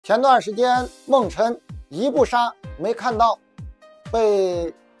前段时间孟辰一步杀没看到，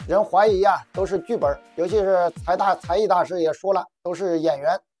被人怀疑都是剧本，尤其是才艺大师也说了，都是演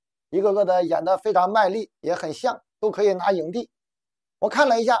员，一个个的演得非常卖力，也很像，都可以拿影帝。我看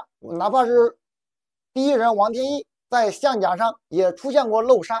了一下，哪怕是第一人王天一在象甲上也出现过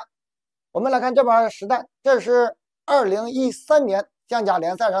漏杀。我们来看这边实战，这是2013年象甲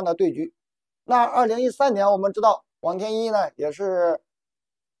联赛上的对局。那2013年我们知道王天一呢也是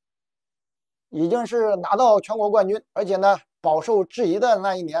已经是拿到全国冠军，而且呢饱受质疑的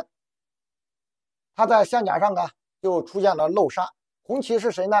那一年，他在象甲上就出现了漏杀。红旗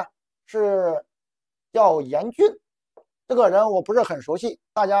是谁呢？是叫严俊，这个人我不是很熟悉，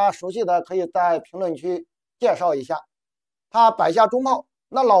大家熟悉的可以在评论区介绍一下。他摆下中炮，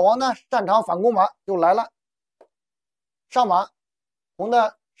那老王呢擅长反攻马就来了，上马，红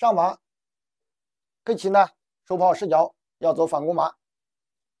的上马，黑棋呢收炮失角要走反攻马，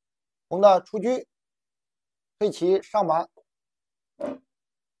红的出车，黑棋上马，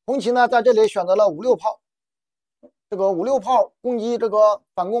红棋呢在这里选择了5-6炮，这个5-6炮攻击这个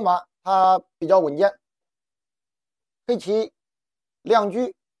反攻马，它比较稳健。黑棋亮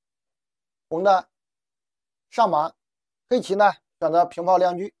车，红的上马，黑棋呢选择平炮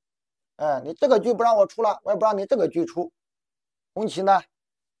亮车。你这个车不让我出了，我也不让你这个车出。红棋呢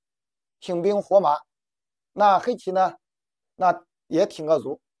挺兵活马，那黑棋呢那也挺个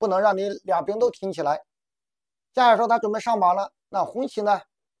卒，不能让你俩兵都挺起来。下一手他准备上马了，那红棋呢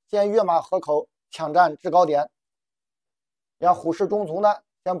先跃马河口抢占制高点，让虎视中从呢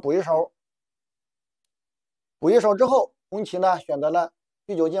先补一手，补一手之后，红棋呢选择了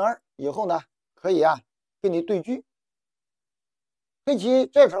车9进2，以后呢可以跟你对车。黑棋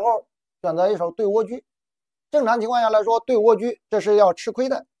这时候选择一手对窝车，正常情况下来说对窝车这是要吃亏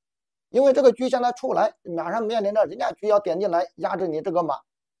的，因为这个车现在出不来，马上面临着人家车要点进来压制你这个马，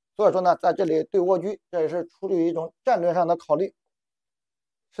所以说呢在这里对窝车，这也是出于一种战略上的考虑。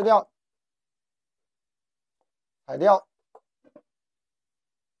吃掉，踩掉，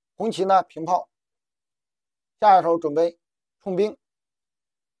红棋呢平炮，下一手准备冲兵，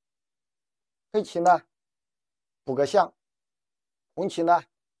黑棋呢补个象，红棋呢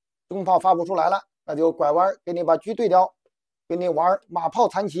中炮发不出来了，那就拐弯给你把车对掉，给你玩马炮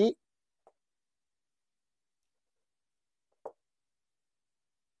残棋。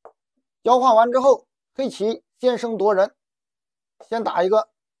交换完之后，黑棋先声夺人，先打一个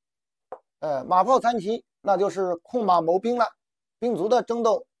马炮残棋，那就是控马谋兵了，兵卒的争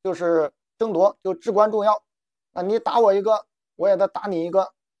斗就是争夺，就至关重要。那你打我一个，我也得打你一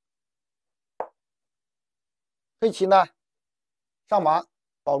个。黑棋呢上马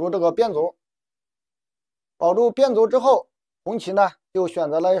保住这个边卒，保住边卒之后，红棋呢就选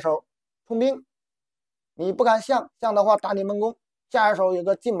择了一手冲兵。你不敢象的话打你闷弓，下一手有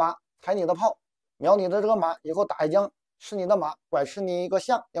个进马踩你的炮，瞄你的这个马，以后打一将吃你的马，拐吃你一个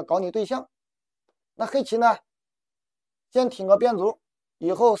象，要搞你对象。那黑棋呢先挺个边卒，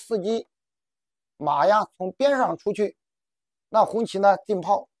以后伺机马从边上出去，那红棋呢进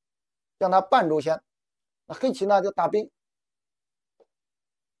炮将它绊住先，那黑棋呢就打兵，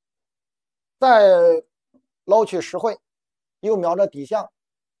再捞取实惠，又瞄着底象，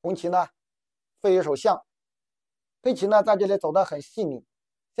红棋呢费一手象，黑棋呢在这里走得很细腻，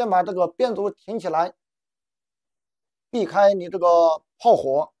先把这个边卒挺起来，避开你这个炮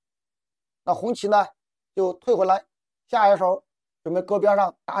火，那红棋呢就退回来，下一手准备搁边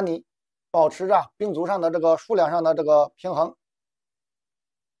上打你，保持着兵卒上的这个数量上的这个平衡。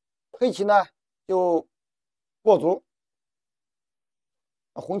黑棋呢就过卒，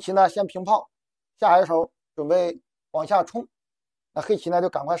红棋呢先平炮，下一手准备往下冲，那黑棋呢就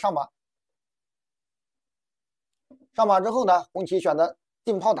赶快上马。上马之后呢，红棋选择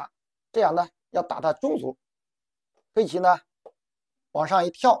进炮打，这样呢要打他中卒。黑棋呢往上一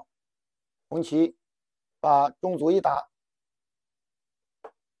跳，红棋把中卒一打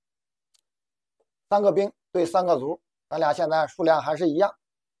，3个兵对3个卒，咱俩现在数量还是一样。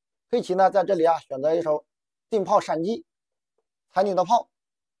黑棋呢在这里选择一手进炮闪击，踩你的炮。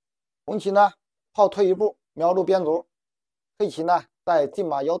红棋呢炮退一步，瞄住边卒。黑棋呢再进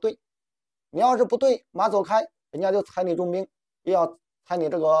马腰对，你要是不对，马走开，人家就踩你中兵，也要踩你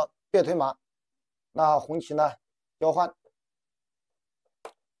这个别腿马。那红棋呢交换，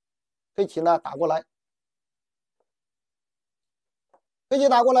黑棋呢打过来，黑棋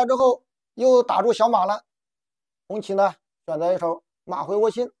打过来之后又打住小马了，红棋呢选择一手马回窝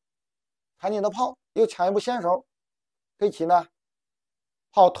心，踩你的炮，又抢一步先手。黑棋呢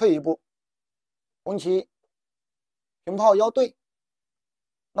炮退一步，红棋平炮腰对，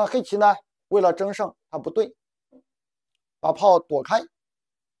那黑棋呢为了争胜他不对，把炮躲开，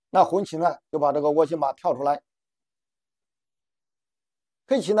那红棋呢就把这个窝心马跳出来，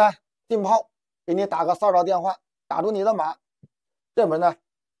黑棋呢进炮，给你打个骚扰电话，打住你的马。这边呢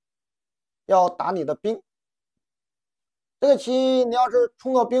要打你的兵，这个棋你要是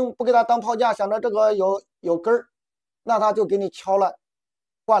冲个兵不给他当炮架，想着这个有根儿，那他就给你敲了，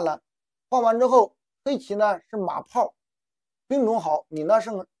换了，换完之后，黑棋呢是马炮，兵种好，你呢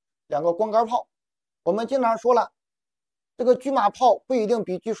剩2个光杆炮。我们经常说了，这个车马炮不一定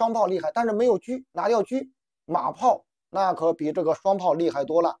比车双炮厉害，但是没有车，拿掉车，马炮那可比这个双炮厉害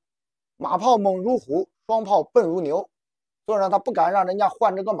多了。马炮猛如虎，双炮笨如牛，所以说他不敢让人家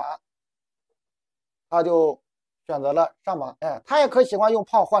换这个马，他就选择了上马。哎，他也可喜欢用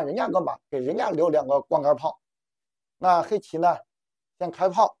炮换人家个马，给人家留2个光杆炮。那黑棋呢，先开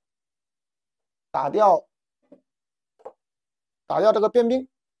炮，打掉这个边兵，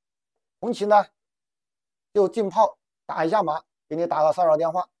红棋呢就进炮打一下马，给你打个骚扰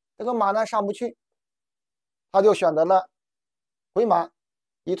电话。这个马呢上不去，他就选择了回马，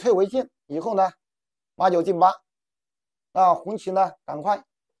以退为进。以后呢，马9进8。那红棋呢，赶快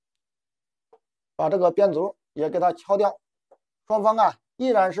把这个边卒也给它敲掉。双方啊依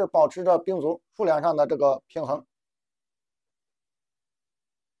然是保持着兵卒数量上的这个平衡。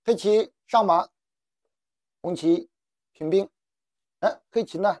黑棋上马，红棋平兵。哎，黑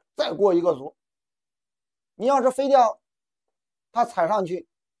棋呢再过一个卒，你要是飞掉，他踩上去，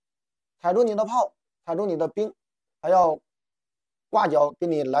踩住你的炮，踩住你的兵，还要挂角给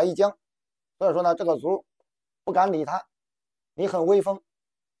你来一将。所以说呢，这个卒不敢理他，你很威风，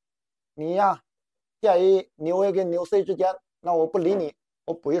你呀介于牛 A 跟牛 C 之间，那我不理你，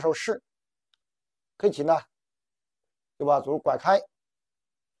我补一手士。黑棋呢就把卒拐开，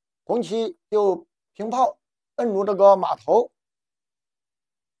红棋就平炮摁住这个马头，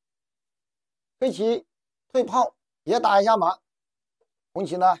黑棋退炮也打一下马，红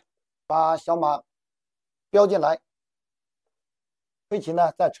棋呢把小马标进来，黑棋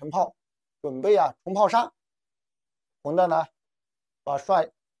呢再沉炮，准备啊冲炮杀。红的呢把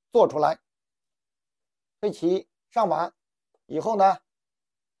帅做出来，黑棋上马以后呢，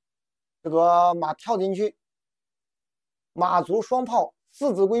这个马跳进去，马卒双炮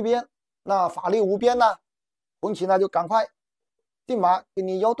4子归边，那法力无边呢，红棋呢就赶快进马给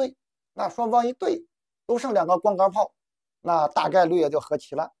你腰对，那双方一对都剩2个光杆炮，那大概率也就和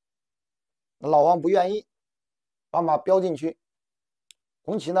棋了。老王不愿意，把马标进去，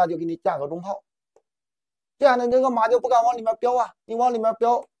红棋呢就给你架个中炮，这样的这个马就不敢往里面标啊，你往里面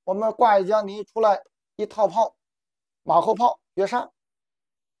标，我们挂一将，你一出来一套炮，马后炮绝杀。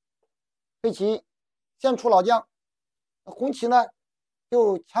黑棋先出老将，红棋呢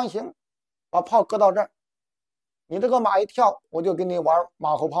就强行把炮搁到这儿，你这个马一跳，我就给你玩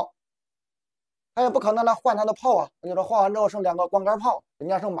马后炮。他也不可能来换他的炮啊，你说换完之后剩2个光杆炮，人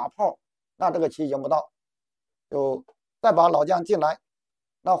家剩马炮，那这个棋赢不到，就再把老将进来，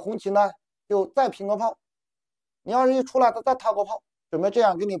那红棋呢就再平个炮，你要是一出来他再套个炮，准备这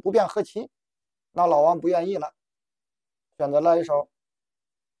样给你不便和棋，那老王不愿意了，选择了一手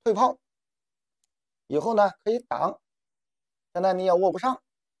退炮，以后呢可以挡，现在你也握不上。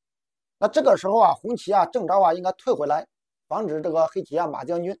那这个时候啊，红棋啊正着啊应该退回来，防止这个黑棋啊马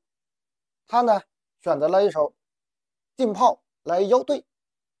将军。他呢选择了一手进炮来腰对。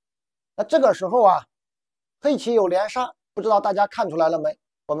那这个时候啊，黑棋有连杀，不知道大家看出来了没？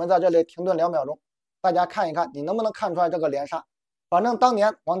我们在这里停顿2秒钟，大家看一看，你能不能看出来这个连杀？反正当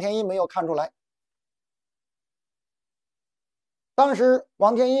年王天一没有看出来。当时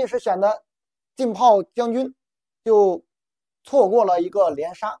王天一是显得进炮将军，就错过了一个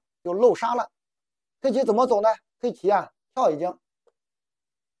连杀，就漏杀了。黑棋怎么走呢？黑棋啊跳一将，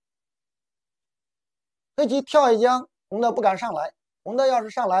黑棋跳一将，红的不敢上来，红的要是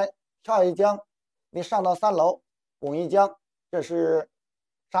上来跳一将，你上到3楼拱一将，这是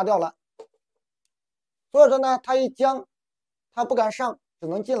杀掉了。所以说呢，他一将，他不敢上，只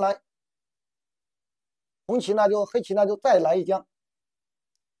能进来。红棋呢黑棋呢就再来一将，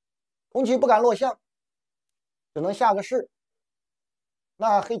红棋不敢落象，只能下个士。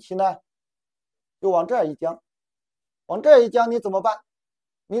那黑棋呢就往这一将，往这一将你怎么办？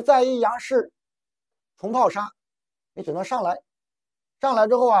你再一佯士重炮杀，你只能上来。上来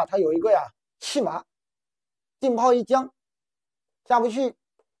之后啊，他有一个呀弃马，进炮一将，下不去，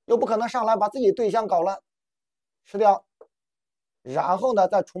又不可能上来把自己对象搞了，吃掉。然后呢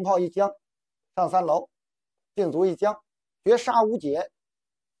再重炮一将，上3楼，进卒一将，绝杀无解。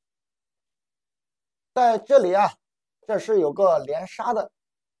在这里啊，这是有个连杀的。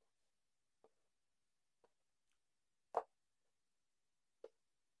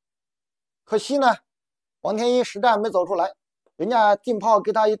可惜呢，王天一实战没走出来，人家进炮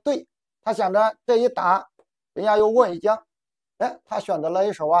给他一对，他想着这一打，人家又问一将，哎，他选择了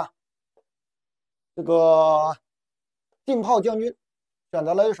一手啊，这个进炮将军选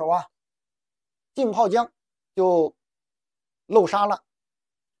择了一手啊，进炮将就漏杀了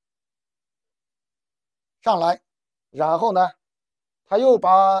上来，然后呢，他又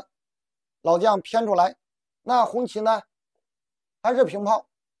把老将偏出来，那红旗呢还是平炮，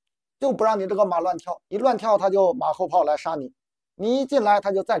就不让你这个马乱跳，一乱跳他就马后炮来杀你，你一进来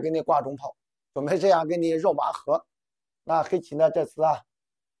他就再给你挂中炮，准备这样给你肉麻合。那黑棋呢这次啊，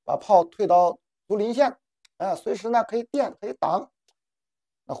把炮退到竹林线，随时呢可以垫可以挡。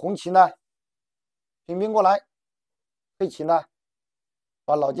那红棋呢平兵过来，黑棋呢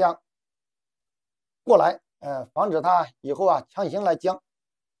把老将过来，防止他以后啊强行来将。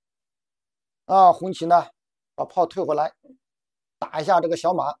红棋呢把炮退回来，打一下这个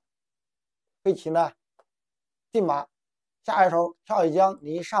小马。黑棋呢进马，下一手跳一将，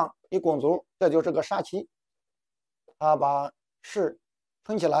你一上一拱卒，这就是个杀棋。他把士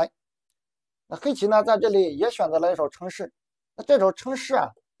撑起来。那黑棋呢在这里也选择了一手撑士。那这手撑士啊，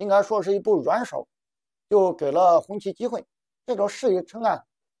应该说是一步软手，就给了红棋机会。这手士一撑啊，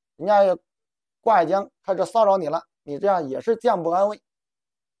人家也挂一将开始骚扰你了，你这样也是将不安危。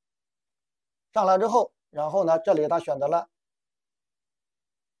上来之后，然后呢这里他选择了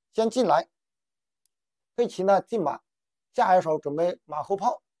先进来，黑棋呢进马，下一手准备马后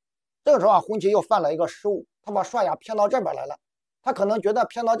炮。这个时候啊，红棋又犯了一个失误，他把帅呀偏到这边来了。他可能觉得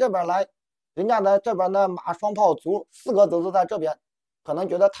偏到这边来，人家的这边的马双炮卒4个子都在这边，可能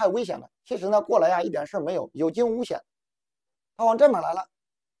觉得太危险了。其实呢过来呀一点事没有，有惊无险。他往这边来了，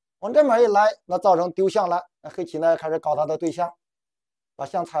往这边一来，那造成丢象了。那黑棋呢开始搞他的对象，把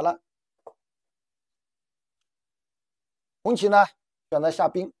象踩了。红棋呢选择下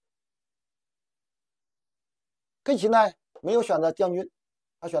兵，黑棋呢没有选择将军，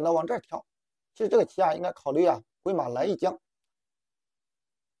他选择往这儿跳。其实这个棋啊应该考虑啊回马来一将。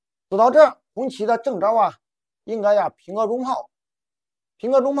走到这儿，红棋的正招啊应该呀平个中炮。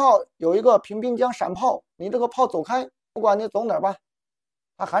平个中炮有一个平兵将闪炮，你这个炮走开，不管你走哪儿吧，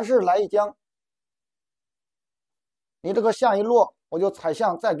他还是来一将。你这个象一落，我就踩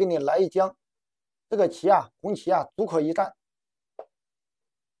象再给你来一将。这个棋啊，红棋啊足可一战。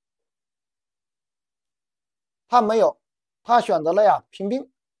他没有，他选择了呀平兵，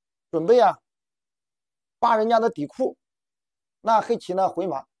准备啊扒人家的底库。那黑棋呢回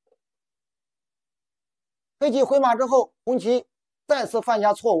马，黑棋回马之后，红棋再次犯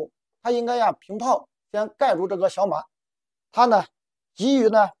下错误，他应该呀平炮先盖住这个小马，他呢急于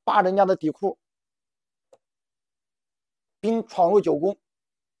呢扒人家的底库，兵闯入9宫。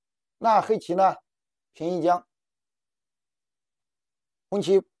那黑棋呢平一将，红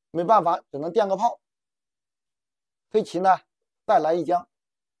棋没办法，只能垫个炮。黑棋呢再来一将，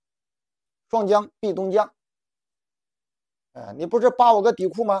双将避东将。你不是扒我个底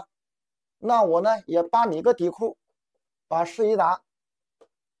库吗？那我呢也扒你个底库，把士一打，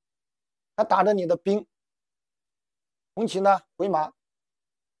还打着你的兵。红棋呢回马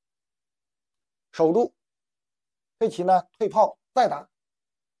守住，黑棋呢退炮再打。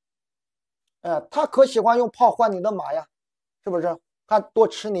他可喜欢用炮换你的马呀，是不是？他多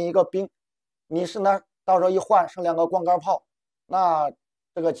吃你一个兵，你是呢到时候一换剩2个光杆炮，那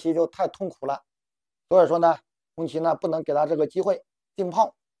这个棋就太痛苦了。所以说呢，红棋呢不能给他这个机会进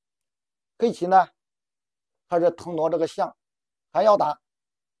炮。黑棋呢开始腾挪这个象，还要打，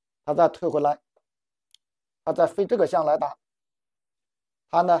他再退回来，他再飞这个象来打，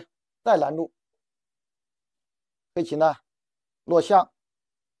他呢再拦住。黑棋呢落象，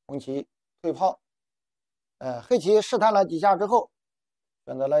红棋退炮。黑棋试探了几下之后，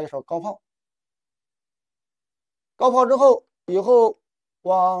选择了一手高炮。高炮之后，以后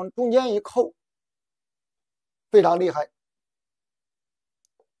往中间一扣，非常厉害。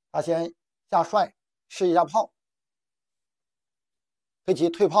他先下帅试一下炮，黑棋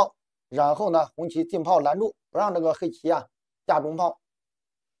退炮，然后呢红棋进炮拦住，不让这个黑棋啊下中炮。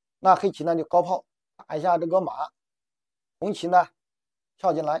那黑棋呢就高炮打一下这个马，红棋呢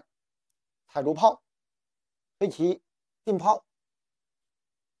跳进来踩住炮，黑棋进炮。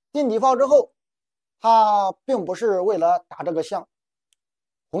进底炮之后，他并不是为了打这个象，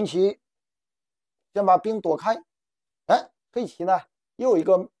红棋先把兵躲开。黑棋呢又一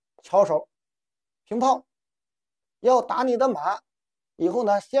个巧手平炮，要打你的马，以后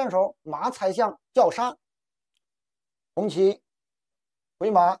呢先手马踩象叫杀。红棋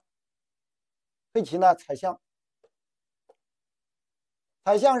回马，黑棋呢踩象，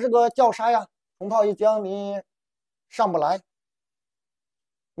踩象是个叫杀呀，红炮一将你上不来。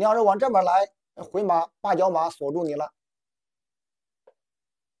你要是往这边来，回马8角马锁住你了。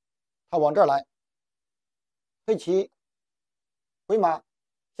他往这儿来，黑棋回马，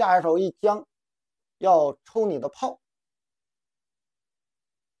下一手一将，要抽你的炮。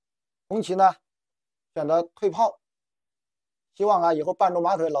红棋呢选择退炮，希望啊以后半中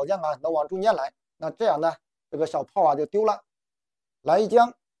马腿老将啊能往中间来。那这样呢，这个小炮啊就丢了。来一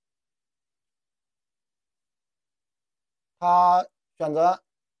将，他选择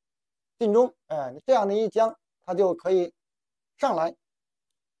进中，你这样的一将，他就可以上来。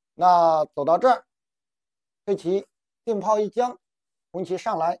那走到这儿，黑棋进炮一将，红棋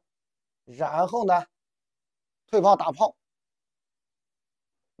上来，然后呢退炮打炮。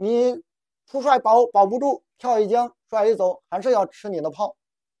你出帅保不住，跳一将，帅一走，还是要吃你的炮。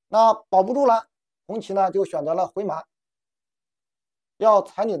那保不住了，红棋呢就选择了回马，要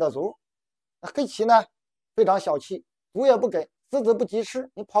踩你的卒。黑棋呢非常小气，卒也不给，子子不及吃，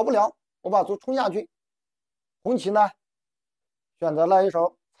你跑不了，我把卒冲下去。红棋呢选择了一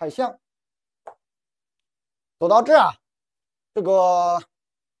手踩象。走到这啊，这个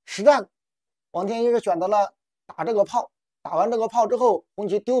实战王天一是选择了打这个炮。打完这个炮之后，红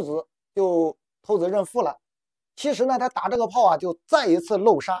棋丢子就偷子认负了。其实呢，他打这个炮啊，就再一次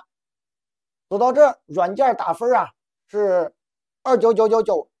漏杀。走到这，软件打分啊是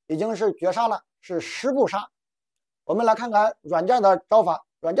29999，已经是绝杀了，是10步杀。我们来看看软件的招法。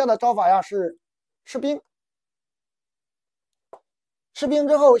软件的招法呀是吃兵，吃兵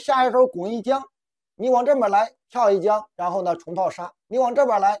之后下一手拱一将，你往这边来跳一将，然后呢重炮杀。你往这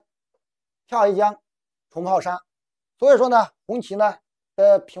边来跳一将，重炮杀。所以说呢，红棋呢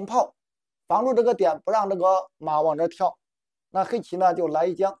平炮，防住这个点，不让这个马往这跳。那黑棋呢就来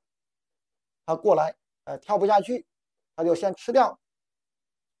一将，他过来，跳不下去，他就先吃掉。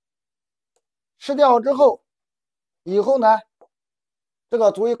吃掉之后，以后呢，这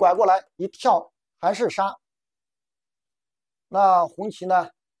个卒一拐过来一跳，还是杀。那红棋呢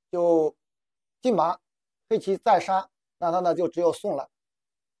就进马，黑棋再杀，那他呢就只有送了。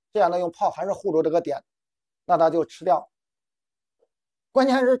这样呢用炮还是护住这个点。那他就吃掉，关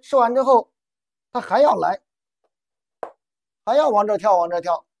键是吃完之后，他还要来，还要往这跳，往这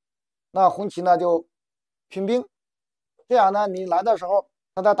跳。那红棋呢就平兵，这样呢你来的时候，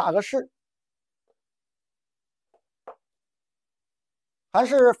他再打个士，还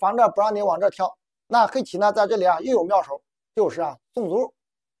是防着不让你往这跳。那黑棋呢在这里啊又有妙手，就是啊送卒，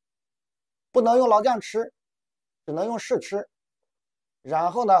不能用老将吃，只能用士吃，然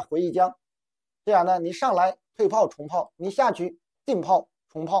后呢回一将。这样呢，你上来退炮重炮，你下去进炮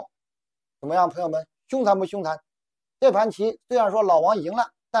重炮，怎么样，朋友们？凶残不凶残？这盘棋虽然说老王赢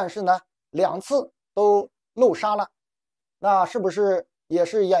了，但是呢，2次都漏杀了，那是不是也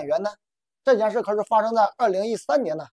是眼缘呢？这件事可是发生在2013年呢，